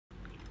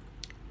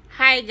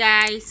Hi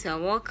guys,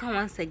 so welcome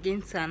once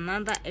again to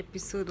another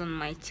episode on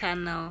my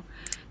channel.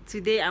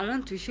 Today I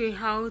want to show you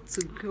how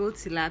to grill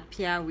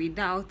tilapia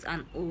without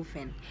an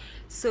oven.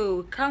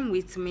 So come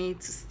with me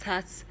to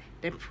start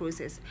the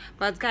process.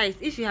 But guys,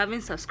 if you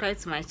haven't subscribed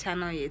to my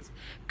channel yet,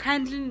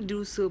 kindly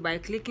do so by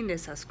clicking the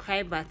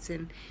subscribe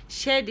button.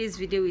 Share this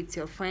video with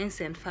your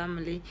friends and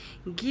family.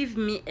 Give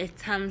me a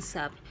thumbs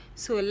up.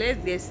 So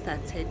let's get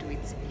started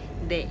with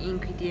the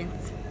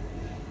ingredients.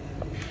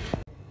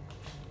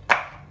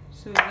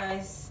 So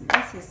guys,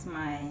 this is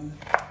my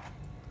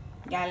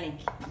garlic.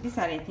 These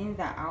are the things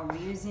that I'll be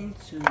using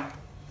to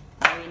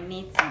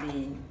marinate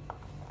the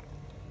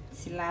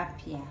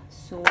tilapia.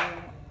 So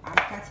I'm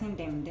cutting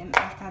them, then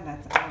after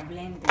that I'll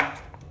blend them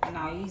and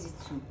I'll use it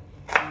to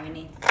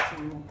marinate.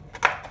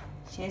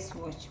 So just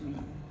watch me.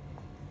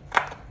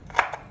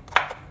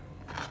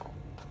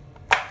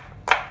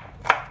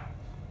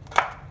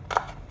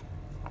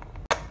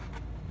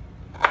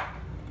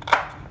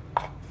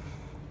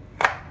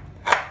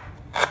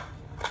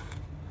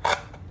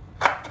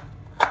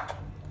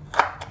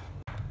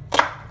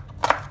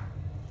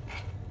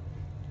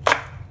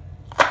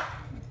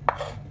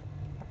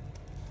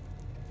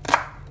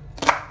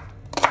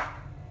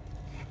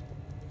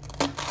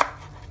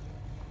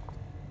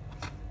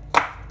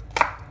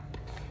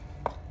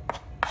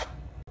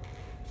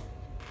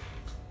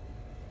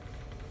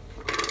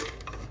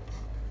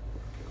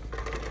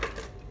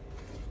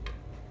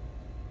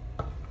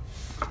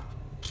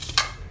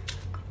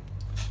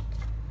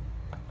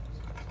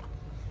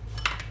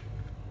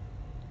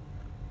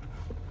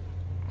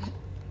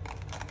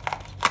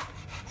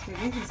 So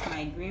this is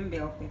my green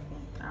bell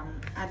pepper. I'm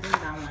adding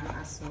that one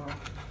as well.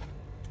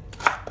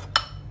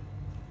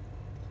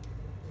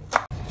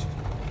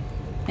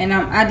 And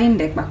I'm adding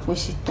the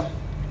bakushito.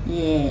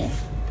 Yeah,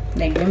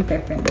 the green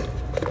pepper.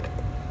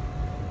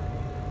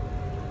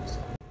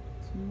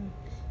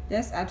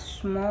 Just add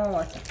small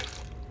water.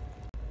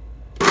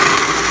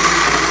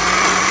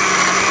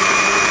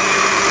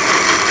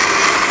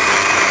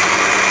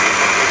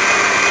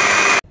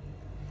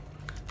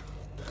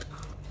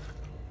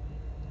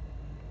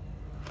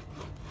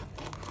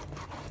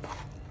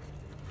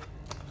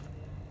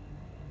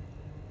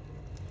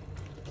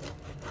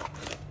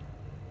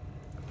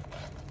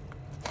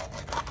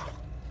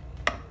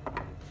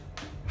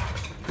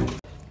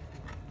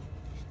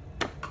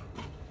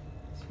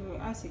 So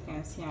as you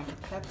can see, I'm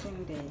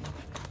cutting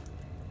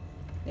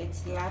the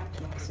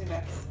tilapia so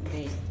that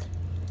the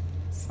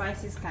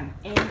spices can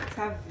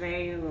enter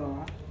very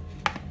well.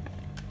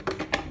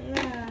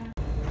 Yeah.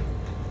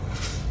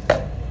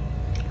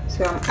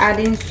 So I'm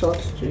adding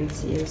salt to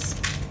it. Yes.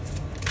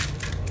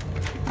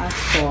 Add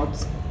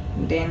salt.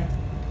 Then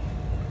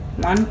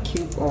 1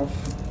 cube of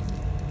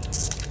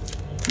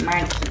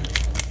Maggi.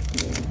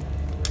 Yeah.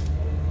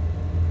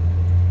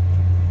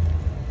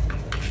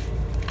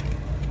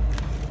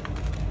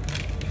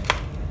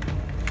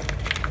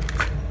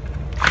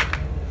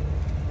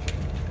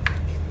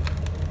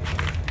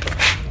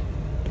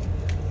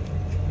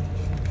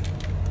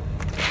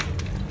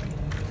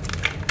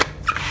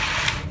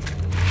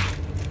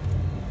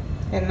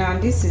 And now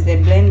this is the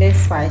blended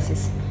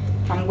spices.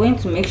 I'm going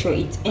to make sure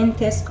it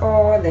enters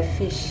all the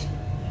fish.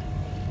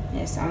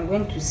 Yes, I'm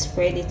going to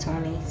spread it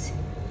on it.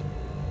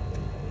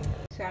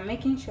 So I'm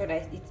making sure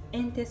that it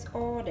enters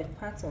all the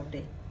parts of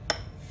the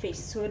fish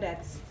so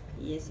that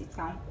yes, it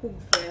can cook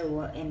very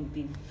well and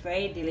be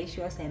very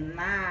delicious and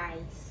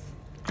nice.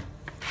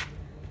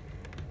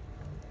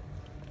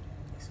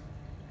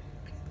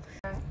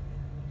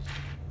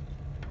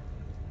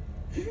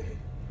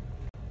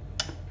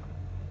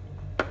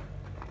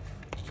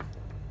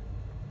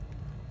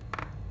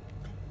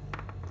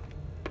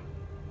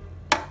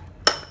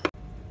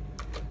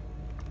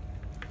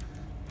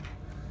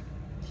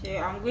 So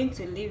I'm going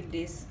to leave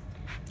this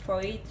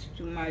for it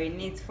to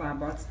marinate for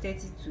about 30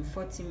 to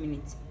 40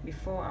 minutes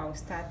before I'll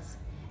start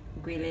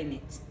grilling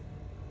it.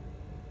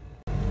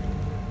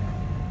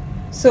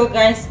 So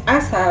guys,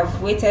 as I've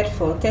waited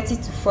for 30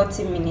 to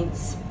 40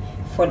 minutes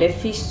for the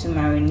fish to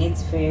marinate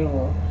very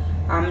well,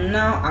 I'm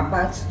now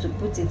about to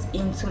put it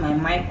into my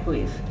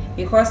microwave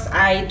because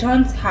I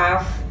don't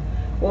have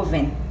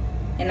oven,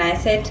 and I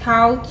said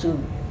how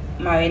to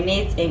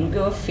marinate and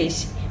grill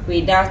fish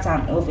without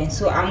an oven.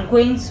 So I'm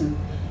going to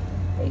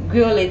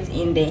grill it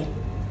in the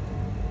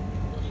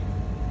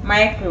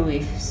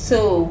microwave.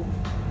 So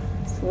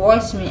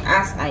watch me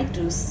as I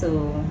do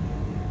so.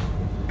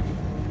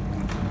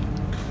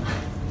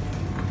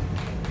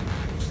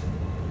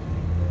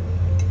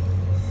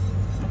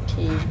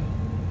 Okay,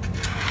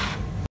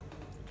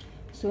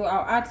 so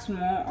I'll add some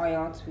more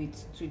oil to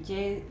it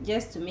to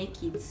just to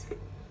make it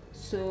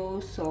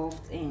so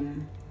soft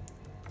and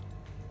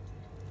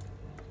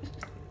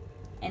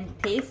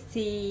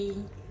tasty.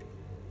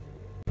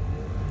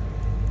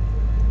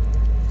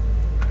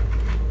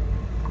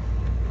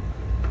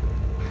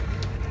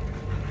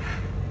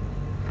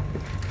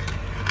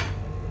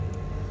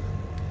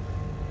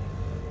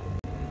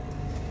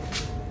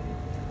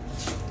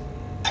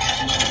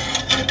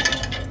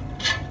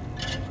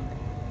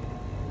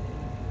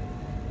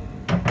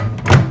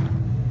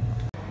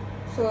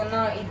 So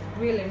now it's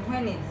grilling.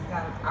 When it's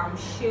done, I'll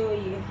show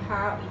you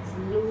how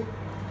it looks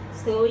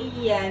so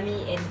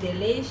yummy and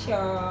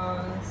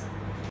delicious.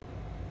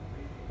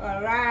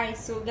 Alright,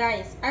 so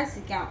guys, as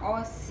you can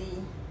all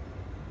see,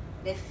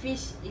 the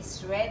fish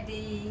is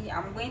ready.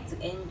 I'm going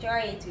to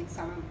enjoy it with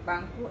some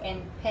banku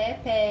and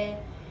pepper.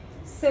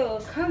 So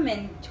come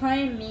and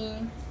join me,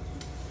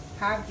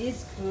 have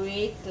this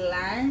great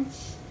lunch.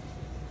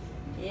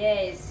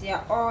 Yes,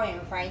 you're all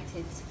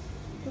invited.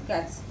 Look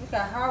at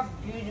how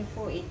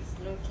beautiful it's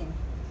looking.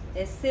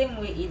 The same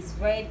way, it's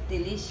very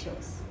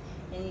delicious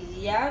and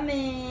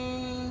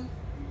yummy.